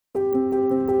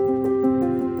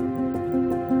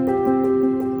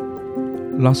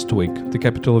Last week, the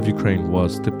capital of Ukraine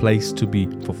was the place to be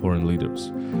for foreign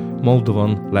leaders.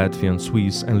 Moldovan, Latvian,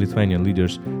 Swiss and Lithuanian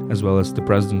leaders, as well as the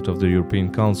President of the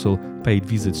European Council, paid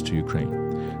visits to Ukraine.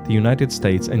 The United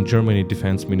States and Germany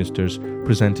defense ministers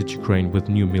presented Ukraine with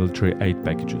new military aid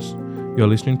packages. You are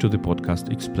listening to the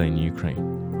podcast Explaining Ukraine.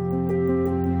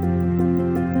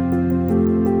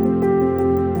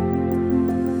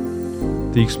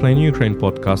 The Explaining Ukraine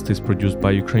podcast is produced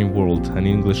by Ukraine World, an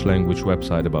English-language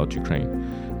website about Ukraine.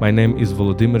 My name is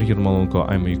Volodymyr Yermolenko.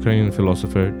 I'm a Ukrainian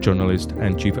philosopher, journalist,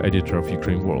 and chief editor of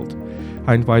Ukraine World.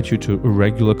 I invite you to a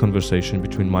regular conversation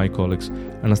between my colleagues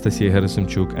Anastasia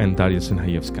Gerasimchuk and Daria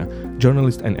Sinhaevska,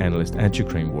 journalist and analyst at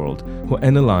Ukraine World, who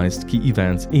analyzed key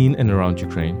events in and around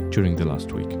Ukraine during the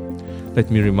last week. Let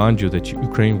me remind you that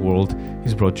Ukraine World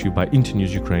is brought to you by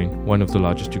Internews Ukraine, one of the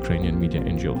largest Ukrainian media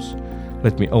NGOs.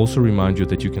 Let me also remind you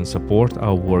that you can support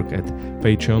our work at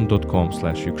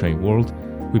patreon.com/UkraineWorld.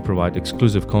 We provide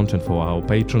exclusive content for our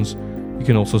patrons. You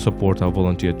can also support our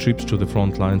volunteer trips to the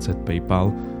front lines at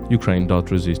PayPal,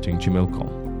 ukraine.resisting@gmail.com.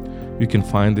 You can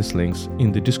find these links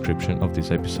in the description of this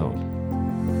episode.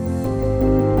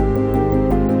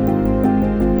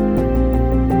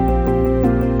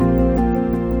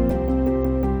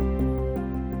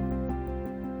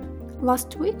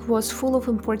 Last week was full of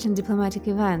important diplomatic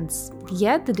events,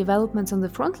 yet the developments on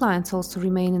the front lines also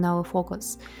remain in our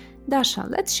focus. Dasha,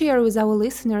 let's share with our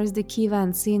listeners the key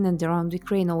events in and around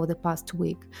Ukraine over the past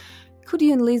week. Could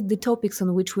you enlist the topics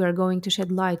on which we are going to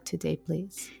shed light today,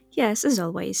 please? Yes, as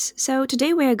always. So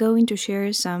today we are going to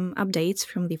share some updates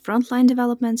from the frontline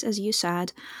developments, as you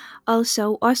said.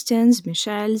 Also, Austin's,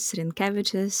 Michel's,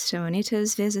 Rinkevich's,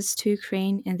 Shevonita's visits to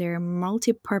Ukraine and their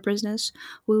multi-purposeness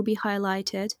will be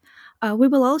highlighted. We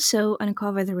will also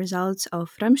uncover the results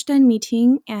of Ramstein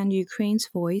meeting and Ukraine's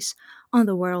voice on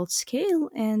the world scale.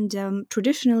 And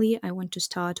traditionally, I want to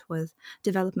start with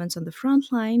developments on the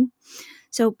front line.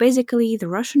 So basically,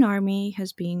 the Russian army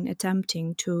has been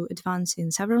attempting to advance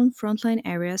in several frontline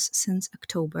areas since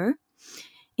October.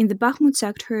 In the Bakhmut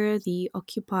sector, the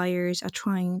occupiers are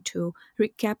trying to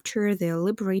recapture the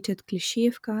liberated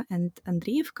Klishchiivka and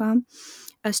Andriivka,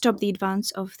 stop the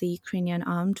advance of the Ukrainian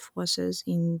armed forces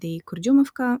in the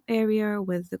Kurdyumovka area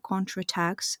with the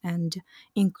counterattacks, and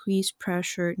increase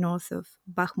pressure north of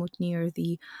Bakhmut near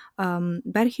the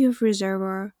Berkhiv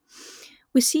reservoir.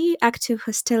 We see active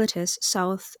hostilities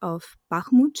south of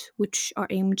Bakhmut, which are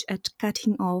aimed at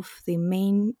cutting off the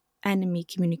main enemy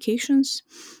communications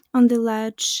on the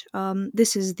ledge.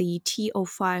 This is the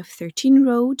T0513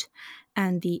 road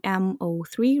and the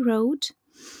M03 road.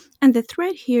 And the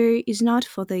threat here is not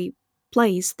for the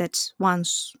place that's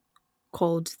once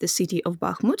called the city of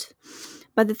Bakhmut,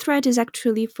 but the threat is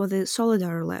actually for the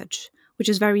Solidar ledge, which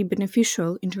is very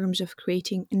beneficial in terms of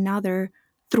creating another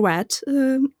threat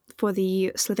for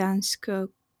the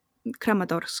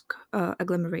Slavyansk-Kramatorsk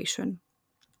agglomeration.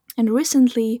 And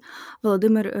recently,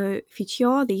 Volodymyr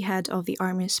Fityo, the head of the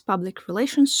Army's Public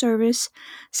Relations Service,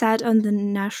 said on the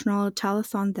national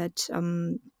telethon that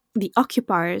the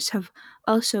occupiers have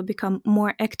also become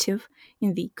more active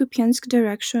in the Kupiansk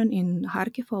direction in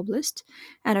Kharkiv Oblast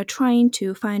and are trying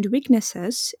to find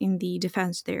weaknesses in the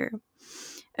defense there.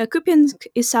 Kupiansk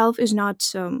itself is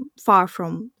not far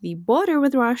from the border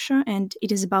with Russia, and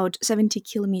it is about 70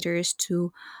 kilometers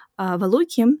to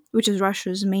Valuki, which is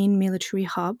Russia's main military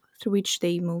hub, through which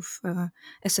they move a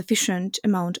sufficient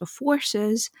amount of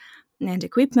forces and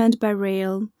equipment by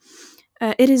rail.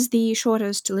 It is the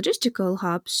shortest logistical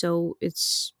hub, so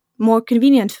it's more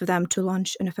convenient for them to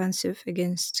launch an offensive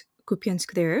against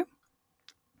Kupiansk there.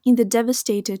 In the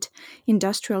devastated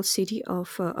industrial city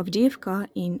of Avdiivka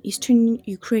in eastern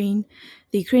Ukraine,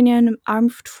 the Ukrainian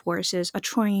armed forces are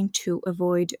trying to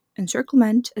avoid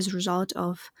encirclement as a result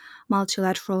of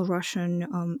multilateral Russian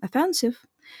offensive,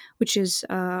 which is,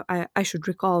 I should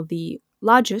recall, the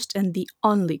largest and the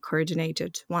only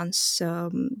coordinated once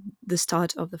the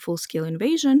start of the full-scale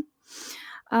invasion.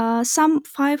 Some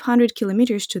 500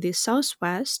 kilometers to the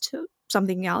southwest,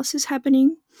 something else is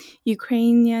happening.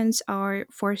 Ukrainians are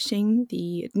forcing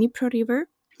the Dnipro River.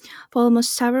 For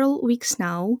almost several weeks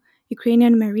now,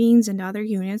 Ukrainian Marines and other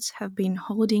units have been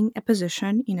holding a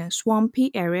position in a swampy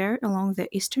area along the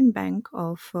eastern bank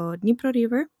of Dnipro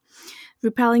River,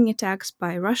 repelling attacks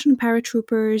by Russian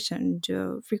paratroopers and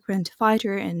frequent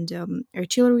fighter and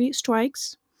artillery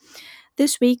strikes.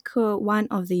 This week, one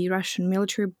of the Russian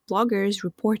military bloggers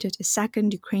reported a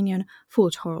second Ukrainian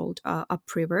foothold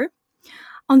upriver.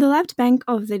 On the left bank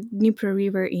of the Dnipro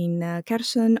River in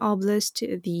Kherson Oblast,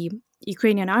 the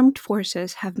Ukrainian armed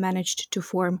forces have managed to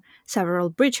form several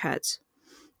bridgeheads.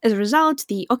 As a result,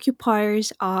 the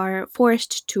occupiers are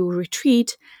forced to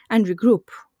retreat and regroup,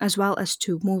 as well as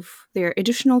to move their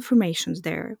additional formations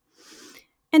there.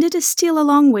 And it is still a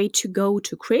long way to go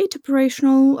to create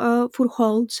operational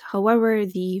footholds. However,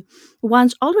 the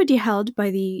ones already held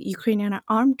by the Ukrainian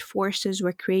armed forces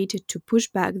were created to push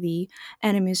back the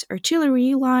enemy's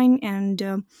artillery line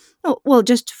and, well,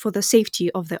 just for the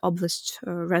safety of the oblast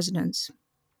residents.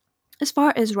 As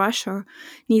far as Russia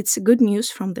needs good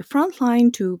news from the front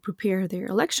line to prepare their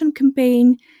election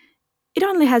campaign, it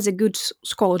only has a good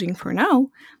scolding for now,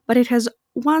 but it has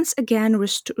once again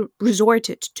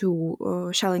resorted to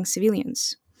shelling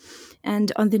civilians. And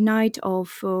on the night of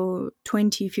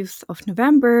 25th of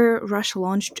November, Russia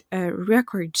launched a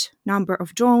record number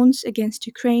of drones against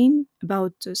Ukraine,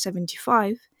 about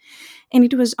 75. And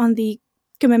it was on the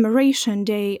commemoration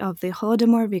day of the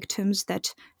Holodomor victims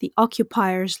that the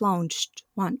occupiers launched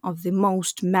one of the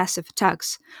most massive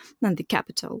attacks on the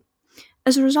capital.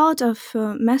 As a result of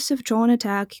a massive drone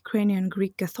attack, Ukrainian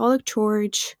Greek Catholic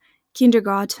Church,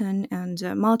 kindergarten, and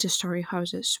multi-story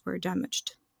houses were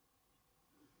damaged.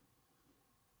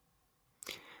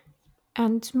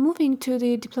 And moving to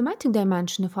the diplomatic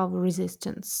dimension of our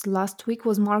resistance, last week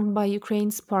was marked by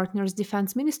Ukraine's partners'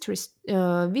 defense ministers'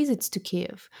 visits to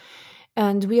Kyiv.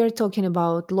 And we are talking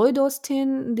about Lloyd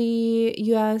Austin, the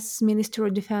US Minister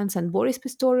of Defense, and Boris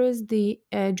Pistorius, the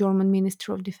German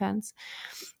Minister of Defense.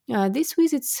 These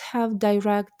visits have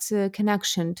direct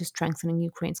connection to strengthening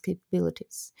Ukraine's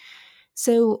capabilities.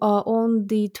 So on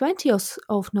the 20th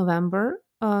of November,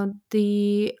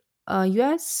 the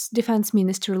US Defense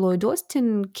Minister Lloyd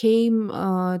Austin came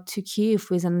to Kiev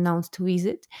with an announced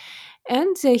visit,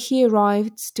 and he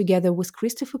arrived together with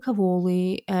Christopher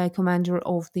Cavoli, commander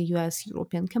of the US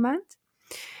European Command.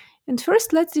 And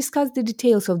first, let's discuss the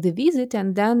details of the visit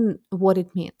and then what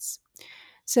it means.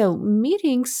 So,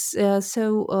 meetings,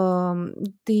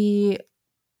 the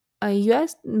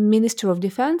US Minister of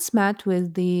Defense met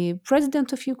with the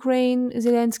President of Ukraine,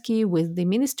 Zelensky, with the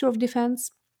Minister of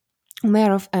Defense,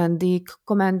 Umerov, and the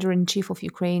Commander in Chief of the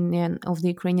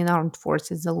Ukrainian Armed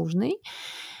Forces, Zaluzhny.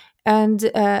 And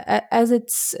as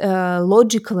it's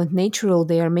logical and natural,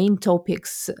 their main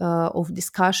topics of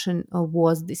discussion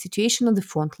was the situation on the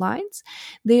front lines.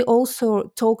 They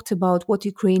also talked about what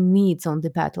Ukraine needs on the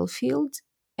battlefield,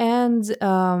 and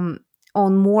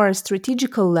on more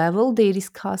strategical level, they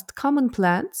discussed common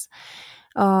plans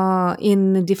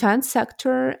in the defense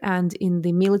sector and in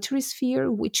the military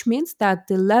sphere, which means that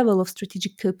the level of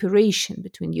strategic cooperation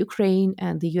between Ukraine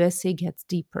and the USA gets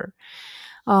deeper.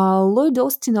 Lloyd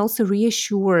Austin also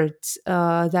reassured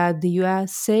that the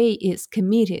USA is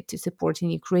committed to supporting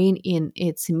Ukraine in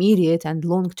its immediate and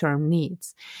long term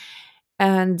needs.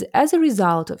 And as a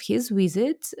result of his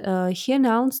visit, he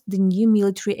announced the new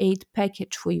military aid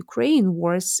package for Ukraine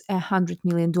worth $100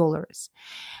 million.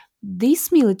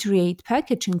 This military aid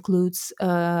package includes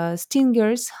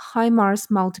Stingers, HIMARS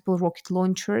multiple rocket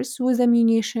launchers with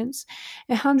ammunitions,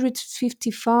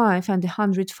 155 and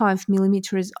 105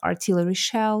 millimeters artillery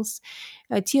shells,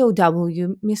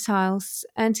 TOW missiles,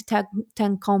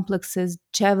 anti-tank complexes,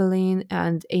 Javelin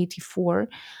and 84,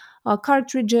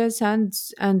 cartridges, and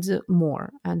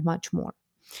more, and much more.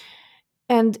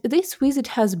 And this visit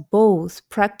has both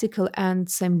practical and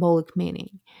symbolic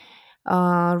meaning.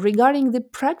 Regarding the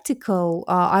practical,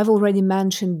 I've already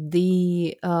mentioned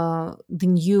the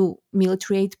new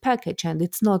military aid package, and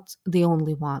it's not the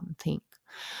only one thing.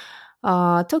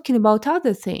 Talking about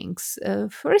other things,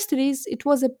 first it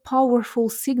was a powerful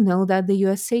signal that the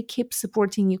USA keeps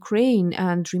supporting Ukraine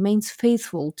and remains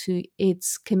faithful to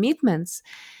its commitments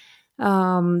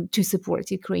to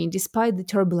support Ukraine despite the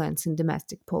turbulence in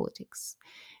domestic politics.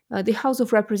 The House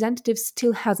of Representatives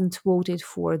still hasn't voted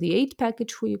for the aid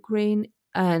package for Ukraine,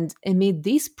 and amid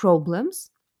these problems,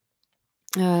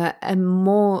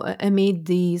 amid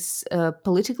these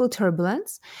political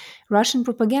turbulence, Russian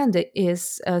propaganda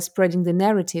is spreading the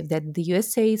narrative that the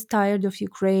USA is tired of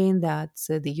Ukraine, that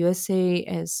the USA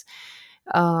is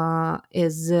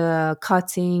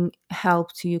cutting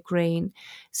help to Ukraine.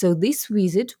 So this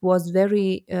visit was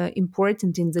very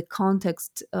important in the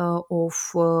context of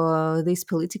these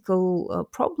political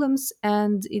problems,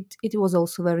 and it was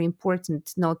also very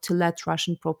important not to let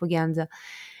Russian propaganda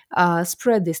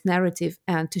spread this narrative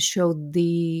and to show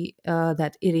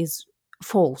that it is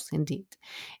false indeed.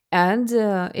 And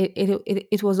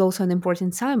it was also an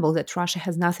important symbol that Russia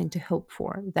has nothing to hope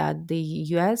for, that the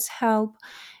US help,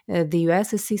 the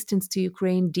US assistance to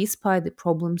Ukraine, despite the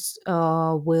problems,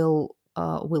 will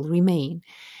remain.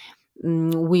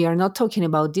 We are not talking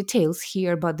about details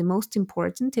here, but the most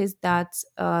important is that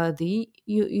the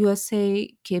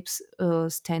USA keeps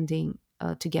standing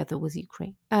together with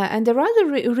Ukraine. And the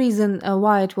other reason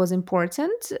why it was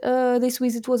important, this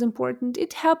visit was important,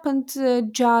 it happened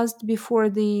just before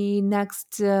the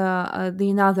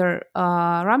another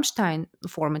Ramstein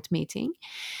format meeting.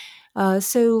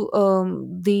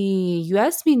 The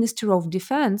US Minister of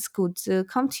Defense could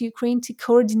come to Ukraine to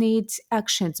coordinate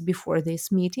actions before this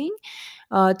meeting,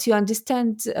 to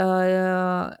understand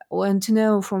and to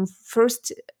know from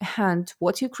first hand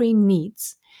what Ukraine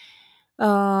needs,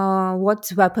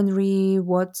 what weaponry,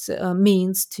 what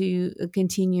means to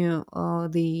continue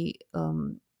the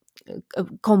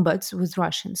combat with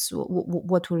Russians,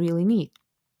 what we really need.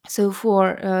 So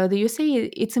for the USA,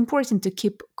 it's important to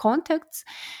keep contacts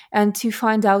and to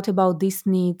find out about these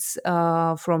needs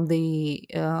from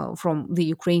the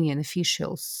Ukrainian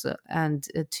officials, and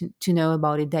to know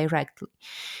about it directly.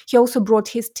 He also brought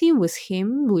his team with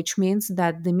him, which means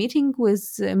that the meetings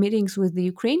with the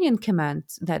Ukrainian command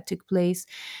that took place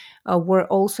were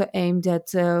also aimed at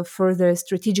further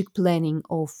strategic planning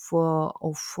of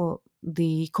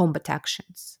the combat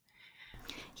actions.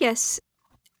 Yes.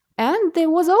 And there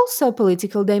was also a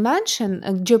political dimension,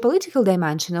 a geopolitical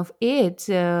dimension of it.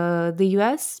 The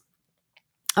US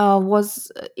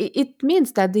it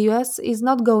means that the US is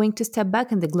not going to step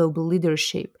back in the global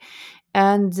leadership.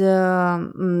 And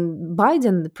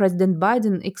President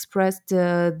Biden expressed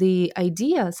the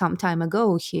idea some time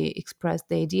ago. He expressed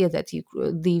the idea that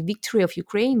the victory of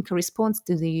Ukraine corresponds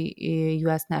to the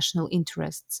US national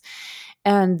interests.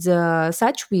 And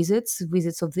such visits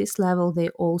of this level, they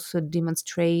also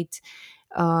demonstrate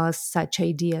such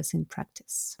ideas in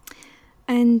practice.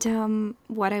 And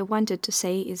what I wanted to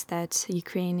say is that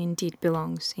Ukraine indeed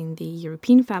belongs in the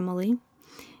European family.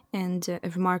 And a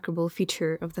remarkable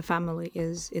feature of the family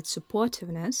is its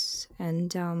supportiveness.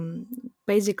 And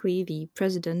basically, the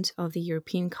president of the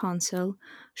European Council,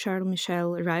 Charles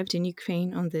Michel, arrived in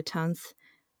Ukraine on the 10th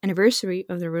anniversary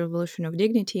of the Revolution of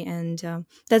Dignity. And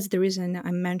that's the reason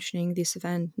I'm mentioning this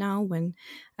event now when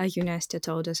Nastya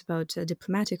told us about a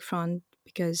diplomatic front,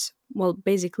 because, well,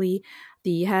 basically,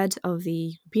 the head of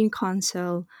the European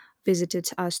Council visited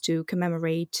us to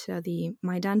commemorate the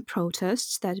Maidan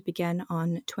protests that began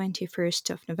on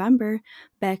 21st of November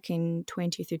back in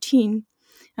 2013,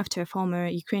 after former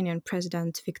Ukrainian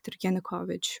President Viktor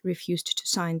Yanukovych refused to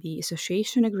sign the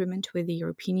association agreement with the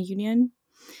European Union.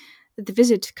 The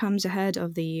visit comes ahead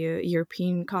of the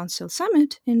European Council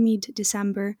summit in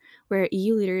mid-December, where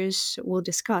EU leaders will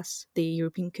discuss the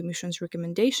European Commission's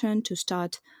recommendation to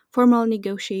start formal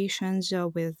negotiations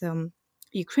with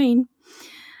Ukraine.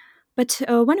 But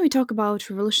when we talk about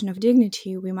Revolution of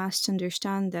Dignity, we must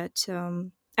understand that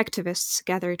activists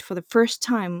gathered for the first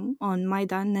time on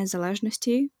Maidan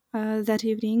Nezalezhnosti that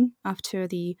evening. After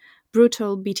the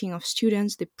brutal beating of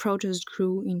students, the protest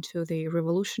grew into the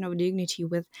Revolution of Dignity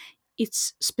with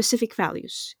its specific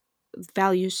values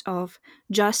of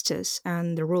justice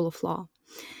and the rule of law.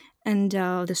 And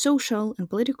the social and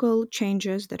political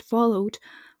changes that followed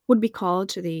would be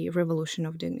called the Revolution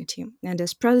of Dignity. And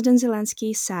as President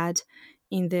Zelensky said,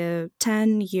 in the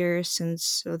 10 years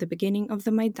since the beginning of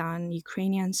the Maidan,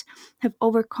 Ukrainians have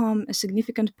overcome a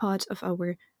significant part of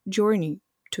our journey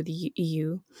to the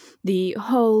EU. The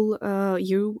whole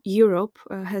Europe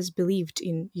has believed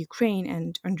in Ukraine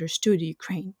and understood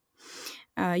Ukraine.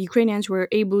 Ukrainians were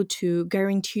able to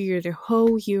guarantee the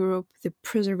whole Europe the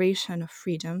preservation of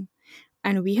freedom.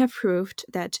 And we have proved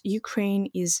that Ukraine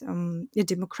is a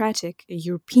democratic a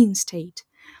European state.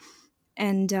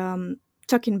 And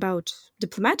talking about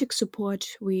diplomatic support,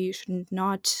 we should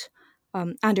not I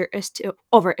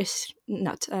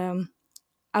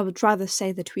would rather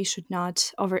say that we should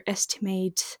not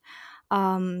overestimate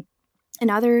um,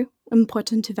 another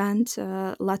important event.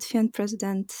 Latvian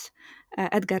President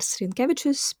Edgars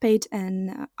Rinkevičius paid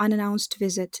an unannounced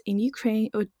visit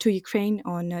to Ukraine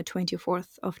on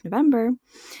 24th of November.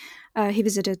 He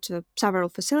visited several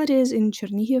facilities in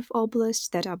Chernihiv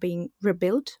Oblast that are being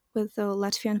rebuilt with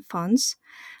Latvian funds,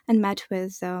 and met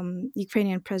with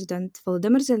Ukrainian President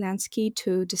Volodymyr Zelensky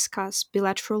to discuss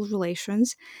bilateral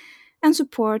relations and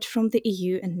support from the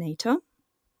EU and NATO.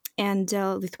 And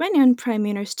Lithuanian Prime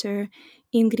Minister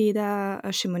Ingrida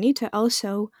Šimonytė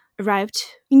also arrived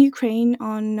in Ukraine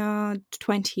on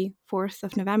 24th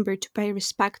of November to pay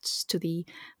respects to the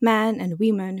men and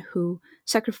women who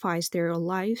sacrificed their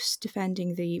lives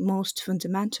defending the most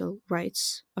fundamental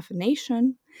rights of a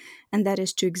nation, and that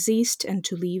is to exist and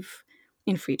to live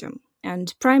in freedom.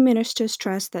 And Prime Minister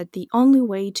stressed that the only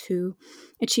way to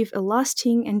achieve a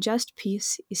lasting and just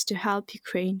peace is to help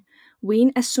Ukraine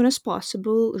win as soon as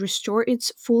possible, restore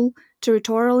its full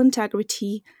territorial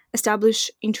integrity,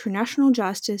 establish international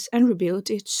justice, and rebuild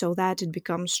it so that it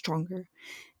becomes stronger.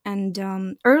 And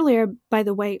earlier, by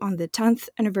the way, on the 10th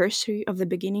anniversary of the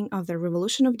beginning of the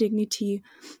Revolution of Dignity,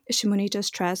 Shimonita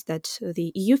stressed that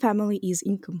the EU family is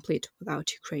incomplete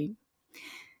without Ukraine.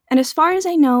 And as far as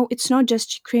I know, it's not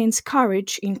just Ukraine's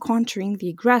courage in countering the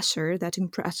aggressor that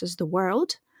impresses the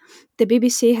world. The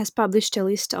BBC has published a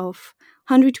list of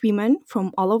 100 women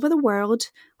from all over the world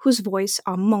whose voice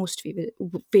are most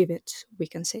vivid, we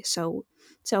can say so.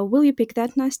 So, will you pick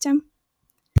that, Nastya?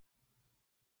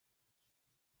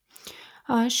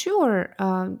 Sure.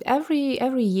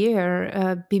 Every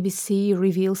year, BBC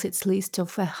reveals its list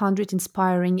of 100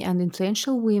 inspiring and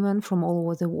influential women from all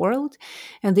over the world,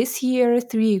 and this year,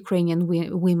 three Ukrainian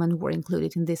women were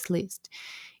included in this list.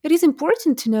 It is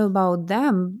important to know about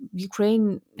them.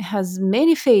 Ukraine has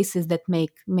many faces that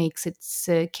makes its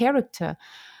character.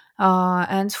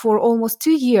 And for almost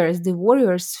 2 years, the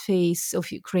warrior's face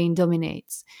of Ukraine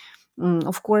dominates.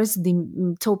 Of course,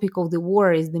 the topic of the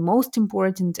war is the most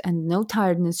important, and no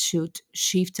tiredness should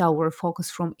shift our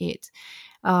focus from it.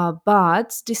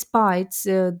 But despite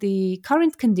the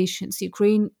current conditions,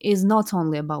 Ukraine is not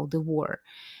only about the war.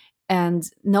 And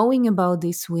knowing about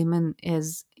these women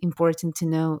is important to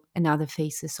know another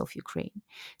faces of Ukraine.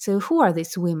 So, who are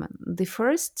these women? The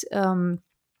first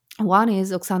one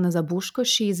is Oksana Zabushko.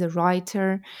 She is a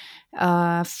writer,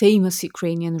 famous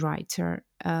Ukrainian writer,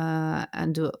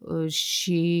 and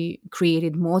she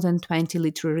created more than 20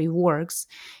 literary works,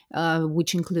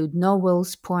 which include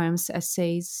novels, poems,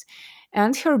 essays,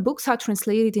 and her books are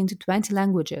translated into 20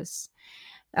 languages.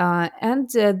 And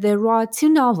there are two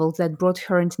novels that brought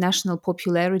her international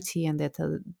popularity and that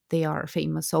they are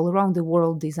famous all around the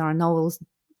world. These are novels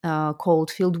called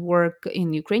Fieldwork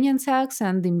in Ukrainian Sax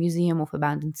and The Museum of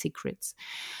Abandoned Secrets.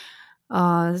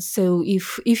 So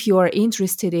if you are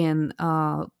interested in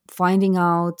finding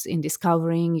out, in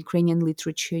discovering Ukrainian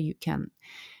literature, you can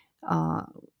uh,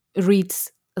 read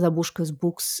Zabushka's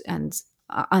books and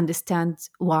understand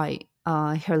why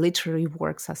her literary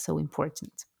works are so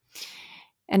important.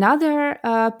 Another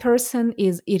person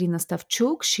is Irina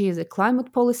Stavchuk. She is a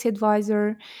climate policy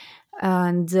advisor,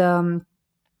 and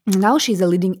now she's a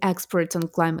leading expert on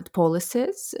climate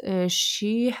policies.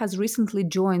 She has recently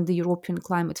joined the European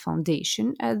Climate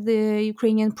Foundation as the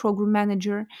Ukrainian program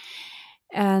manager.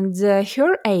 And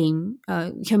her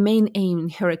main aim in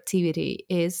her activity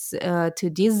is to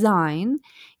design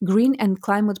green and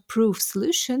climate proof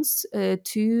solutions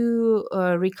to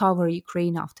recover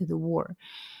Ukraine after the war.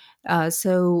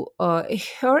 So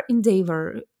her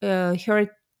endeavor, her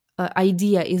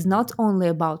idea is not only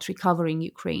about recovering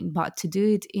Ukraine, but to do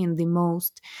it in the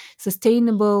most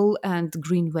sustainable and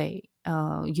green way,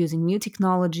 using new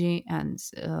technology and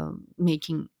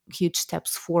making huge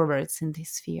steps forwards in this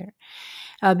sphere.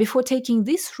 Before taking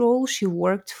this role, she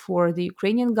worked for the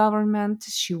Ukrainian government.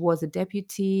 She was the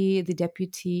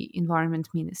deputy environment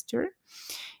minister,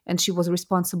 and she was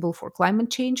responsible for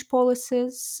climate change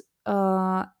policies.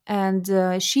 And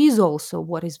she is also,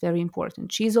 what is very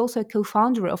important, she is also a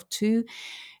co-founder of two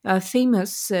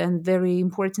famous and very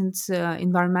important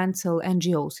environmental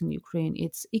NGOs in Ukraine.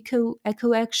 It's Eco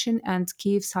Action and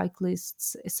Kyiv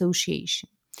Cyclists Association.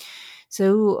 So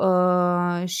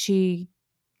she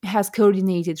has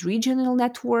coordinated regional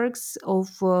networks of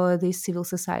the civil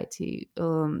society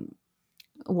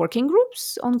working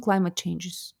groups on climate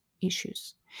change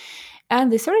issues. And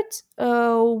the third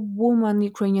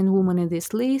Ukrainian woman in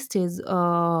this list is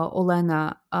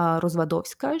Olena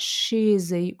Rozvadovska. She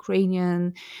is a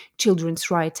Ukrainian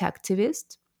children's rights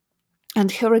activist.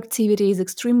 And her activity is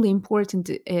extremely important,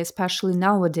 especially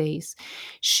nowadays.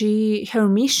 Her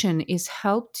mission is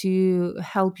help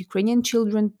Ukrainian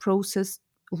children process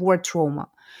war trauma.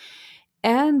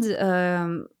 And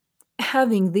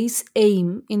having this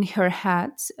aim in her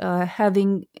head,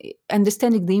 having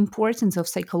understanding the importance of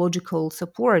psychological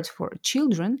support for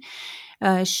children,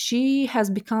 she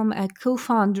has become a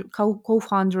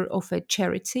co-founder of a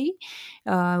charity,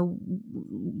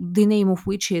 the name of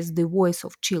which is The Voice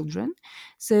of Children.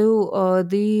 So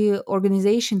the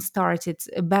organization started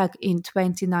back in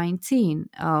 2019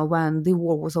 when the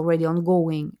war was already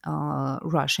ongoing.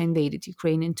 Russia invaded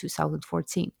Ukraine in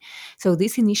 2014. So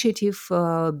this initiative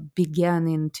began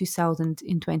in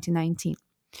 2019.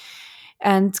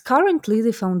 And currently,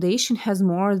 the foundation has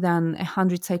more than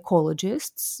 100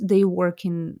 psychologists. They work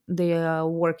in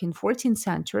 14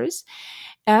 centers,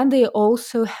 and they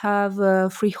also have a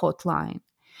free hotline.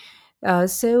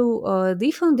 So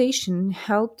the foundation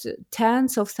helped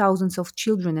tens of thousands of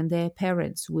children and their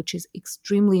parents, which is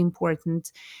extremely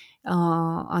important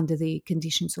under the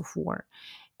conditions of war.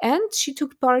 And she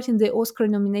took part in the Oscar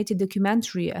nominated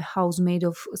documentary A House Made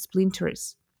of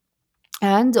Splinters,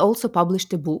 and also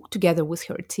published a book together with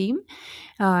her team.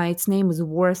 Its name is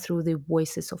War Through the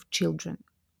Voices of Children.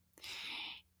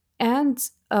 And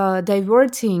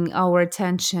diverting our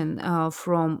attention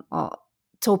from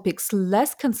topics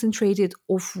less concentrated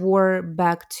of war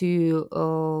back to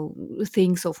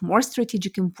things of more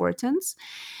strategic importance,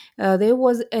 there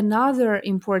was another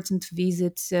important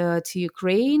visit to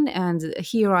Ukraine, and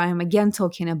here I am again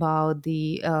talking about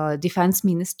the defense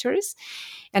ministers.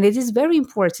 And it is very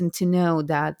important to know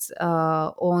that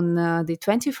on the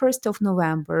 21st of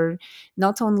November,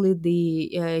 not only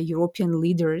the European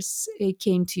leaders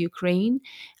came to Ukraine,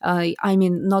 I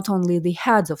mean, not only the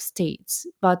heads of states,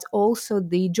 but also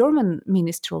the German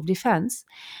Minister of Defense.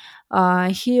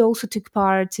 He also took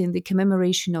part in the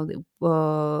commemoration of the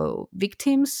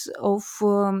victims of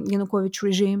Yanukovych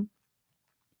regime.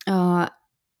 Uh,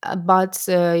 but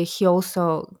he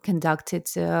also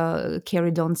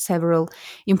carried on several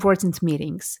important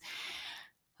meetings.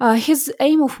 His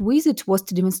aim of visit was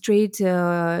to demonstrate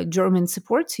German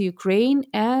support to Ukraine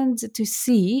and to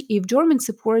see if German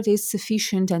support is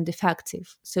sufficient and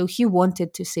effective. So he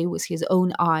wanted to see with his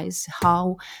own eyes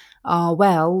how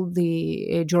well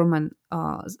the German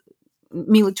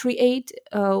military aid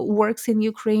works in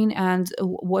Ukraine, and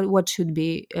what should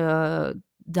be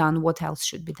done, what else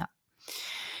should be done.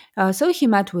 So he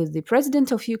met with the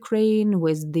president of Ukraine,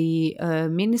 with the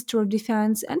minister of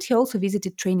defense, and he also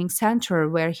visited training center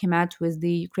where he met with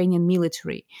the Ukrainian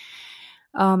military.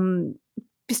 Um,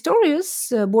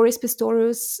 Boris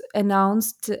Pistorius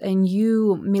announced a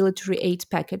new military aid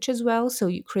package as well. So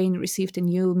Ukraine received a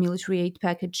new military aid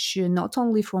package not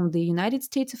only from the United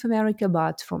States of America,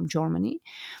 but from Germany.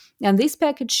 And this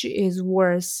package is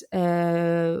worth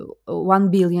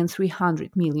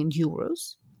 1,300,000,000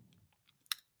 euros.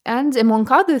 And among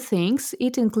other things,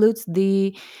 it includes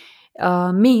the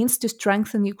means to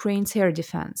strengthen Ukraine's air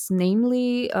defense.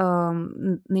 Namely,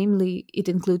 it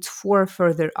includes 4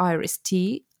 further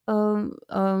IRIS-T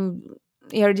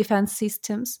air defense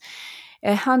systems,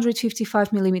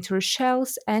 155 millimeter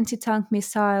shells, anti-tank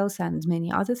missiles, and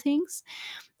many other things.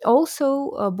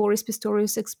 Also, Boris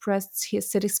Pistorius expressed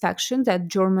his satisfaction that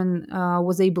German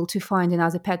was able to find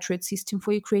another Patriot system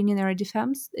for Ukrainian air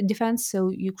defense.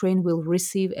 So Ukraine will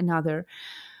receive another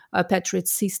Patriot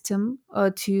system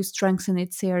to strengthen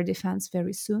its air defense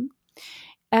very soon.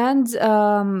 And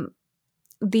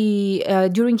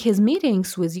during his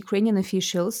meetings with Ukrainian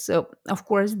officials, of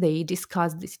course, they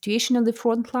discussed the situation on the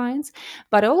front lines,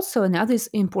 but also another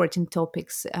important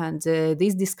topics. And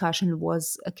this discussion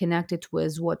was connected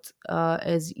with what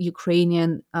is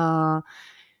Ukrainian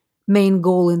main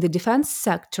goal in the defense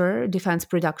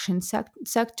production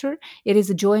sector. It is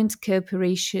a joint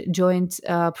cooperation, joint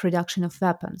production of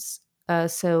weapons.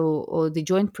 So the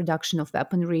joint production of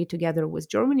weaponry together with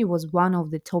Germany was one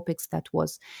of the topics that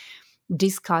was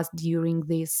discussed during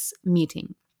this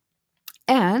meeting.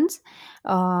 And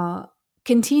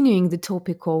continuing the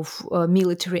topic of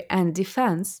military and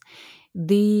defense,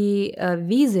 the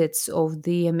visits of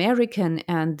the American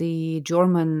and the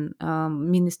German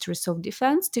ministers of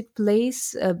defense took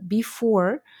place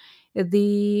before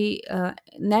the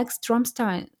next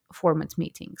Ramstein format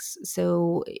meetings.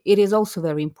 So it is also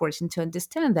very important to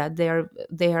understand that their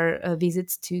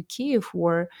visits to Kyiv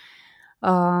were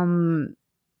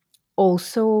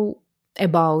also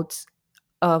about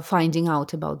finding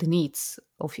out about the needs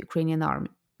of Ukrainian army.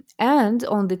 And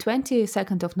on the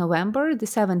 22nd of November, the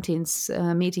 17th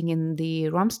meeting in the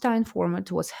Ramstein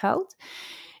format was held.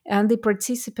 And the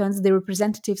participants, the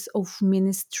representatives of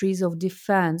ministries of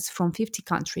defense from 50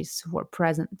 countries were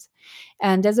present.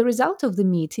 And as a result of the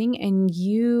meeting, a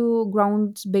new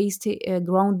ground-based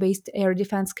air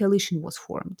defense coalition was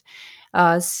formed.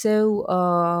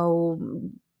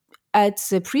 At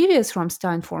the previous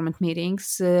Ramstein format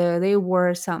meetings, there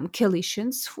were some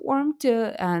coalitions formed,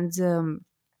 and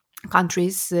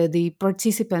countries, the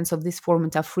participants of this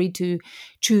format are free to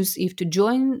choose if to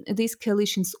join these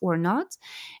coalitions or not.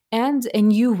 And a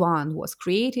new one was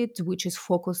created, which is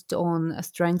focused on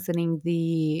strengthening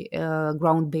the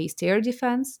ground-based air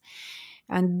defense.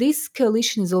 And this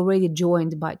coalition is already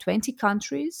joined by 20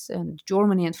 countries, and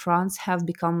Germany and France have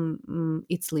become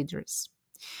its leaders.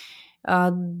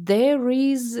 There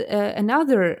is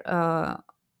another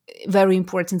very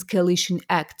important coalition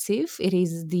active. It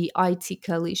is the IT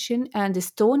coalition, and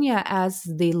Estonia, as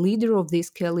the leader of this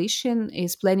coalition,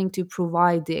 is planning to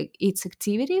provide its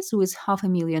activities with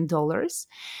 $500,000.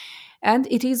 And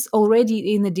it is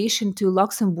already in addition to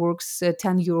Luxembourg's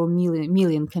 €10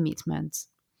 million commitment.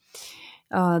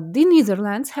 The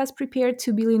Netherlands has prepared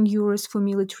 2 billion euros for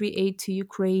military aid to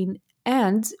Ukraine,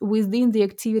 and within the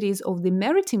activities of the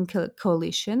Maritime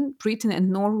Coalition, Britain and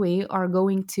Norway are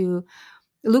going to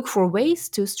look for ways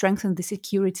to strengthen the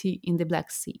security in the Black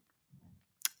Sea.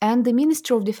 And the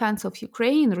Minister of Defense of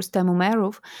Ukraine, Rustem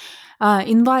Umerov,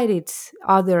 invited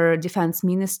other defense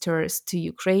ministers to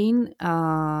Ukraine.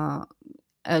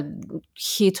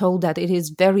 He told that it is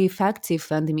very effective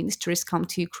when the ministers come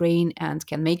to Ukraine and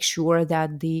can make sure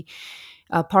that the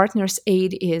partners'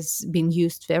 aid is being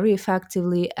used very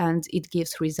effectively and it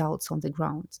gives results on the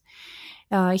ground.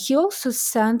 He also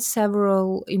sent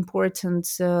several important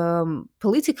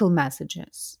political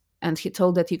messages, and he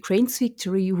told that Ukraine's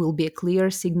victory will be a clear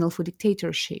signal for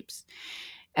dictatorships.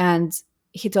 And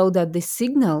he told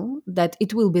that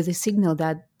it will be the signal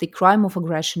that the crime of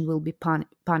aggression will be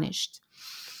punished.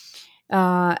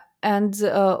 And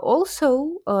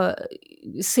also,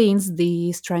 since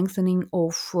the strengthening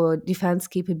of defense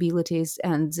capabilities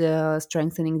and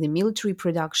strengthening the military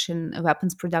production,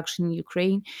 weapons production in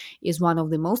Ukraine is one of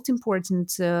the most important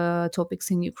topics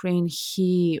in Ukraine,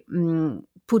 he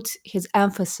put his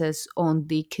emphasis on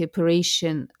the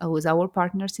cooperation with our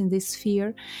partners in this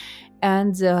sphere.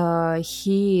 And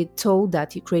he told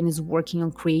that Ukraine is working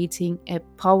on creating a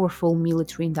powerful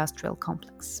military-industrial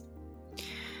complex.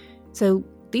 So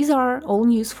these are all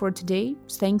news for today.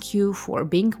 Thank you for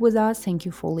being with us. Thank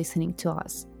you for listening to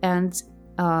us. And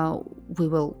we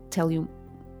will tell you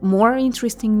more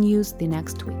interesting news the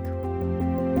next week.